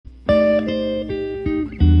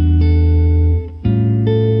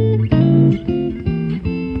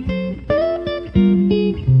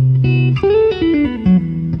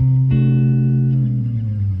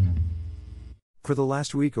For the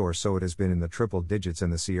last week or so it has been in the triple digits in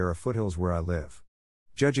the Sierra foothills where I live.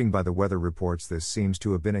 Judging by the weather reports, this seems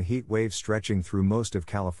to have been a heat wave stretching through most of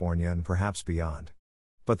California and perhaps beyond.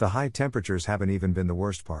 But the high temperatures haven't even been the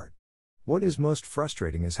worst part. What is most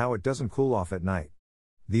frustrating is how it doesn't cool off at night.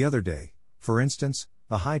 The other day, for instance,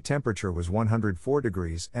 the high temperature was 104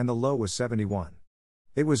 degrees and the low was 71.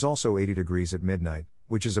 It was also 80 degrees at midnight,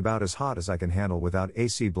 which is about as hot as I can handle without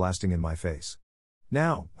AC blasting in my face.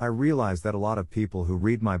 Now, I realize that a lot of people who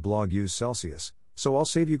read my blog use Celsius, so I'll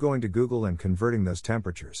save you going to Google and converting those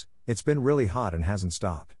temperatures. It's been really hot and hasn't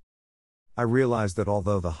stopped. I realize that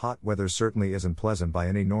although the hot weather certainly isn't pleasant by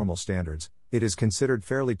any normal standards, it is considered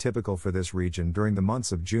fairly typical for this region during the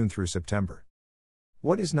months of June through September.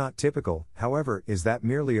 What is not typical, however, is that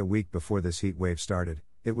merely a week before this heat wave started,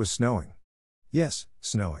 it was snowing. Yes,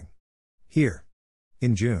 snowing. Here.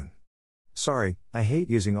 In June. Sorry, I hate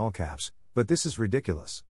using all caps, but this is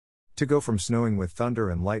ridiculous. To go from snowing with thunder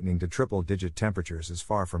and lightning to triple-digit temperatures is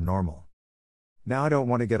far from normal. Now I don't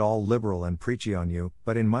want to get all liberal and preachy on you,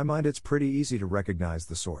 but in my mind it's pretty easy to recognize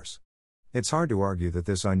the source. It's hard to argue that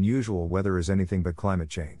this unusual weather is anything but climate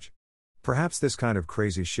change. Perhaps this kind of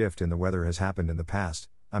crazy shift in the weather has happened in the past,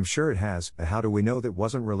 I'm sure it has, but how do we know that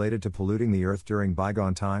wasn't related to polluting the earth during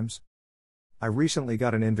bygone times? I recently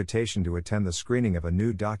got an invitation to attend the screening of a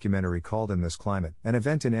new documentary called In This Climate, an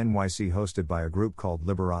event in NYC hosted by a group called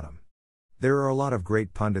Liberatum. There are a lot of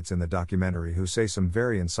great pundits in the documentary who say some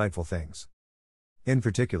very insightful things. In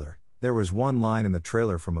particular, there was one line in the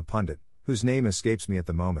trailer from a pundit, whose name escapes me at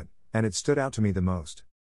the moment, and it stood out to me the most.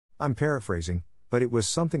 I'm paraphrasing, but it was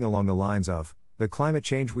something along the lines of, "The climate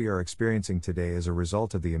change we are experiencing today is a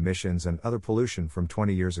result of the emissions and other pollution from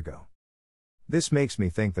 20 years ago." This makes me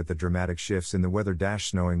think that the dramatic shifts in the weather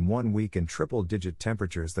snowing one week and triple-digit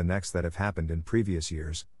temperatures the next that have happened in previous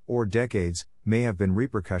years, or decades, may have been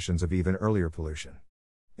repercussions of even earlier pollution.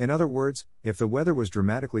 In other words, if the weather was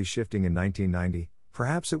dramatically shifting in 1990,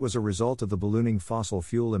 perhaps it was a result of the ballooning fossil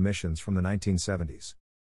fuel emissions from the 1970s.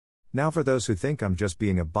 Now for those who think I'm just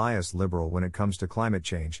being a biased liberal when it comes to climate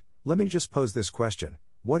change, let me just pose this question: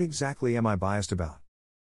 what exactly am I biased about?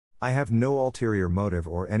 I have no ulterior motive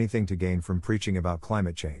or anything to gain from preaching about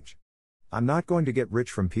climate change. I'm not going to get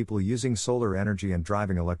rich from people using solar energy and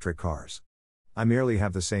driving electric cars. I merely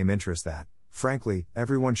have the same interest that, frankly,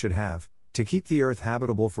 everyone should have, to keep the earth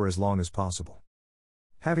habitable for as long as possible.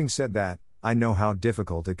 Having said that, I know how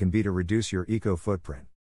difficult it can be to reduce your eco-footprint.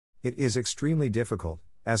 It is extremely difficult,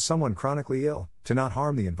 as someone chronically ill, to not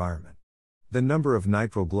harm the environment. The number of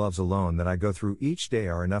nitrile gloves alone that I go through each day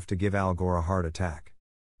are enough to give Al Gore a heart attack.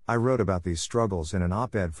 I wrote about these struggles in an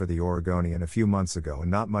op-ed for the Oregonian a few months ago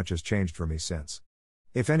and not much has changed for me since.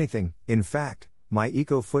 If anything, in fact, my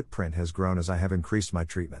eco-footprint has grown as I have increased my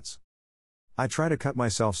treatments. I try to cut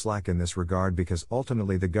myself slack in this regard because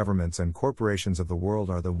ultimately the governments and corporations of the world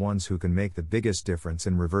are the ones who can make the biggest difference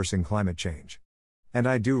in reversing climate change. And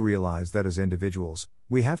I do realize that as individuals,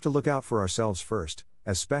 we have to look out for ourselves first,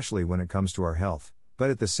 especially when it comes to our health, but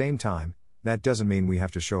at the same time, that doesn't mean we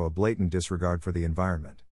have to show a blatant disregard for the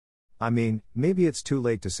environment. I mean, maybe it's too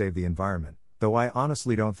late to save the environment, though I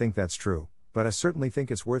honestly don't think that's true, but I certainly think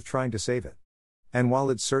it's worth trying to save it. And while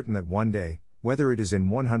it's certain that one day, whether it is in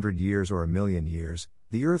 100 years or a million years,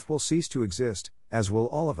 the earth will cease to exist, as will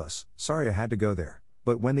all of us, sorry I had to go there,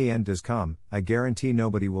 but when the end does come, I guarantee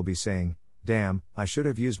nobody will be saying, "Damn, I should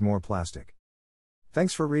have used more plastic."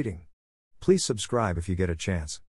 Thanks for reading. Please subscribe if you get a chance.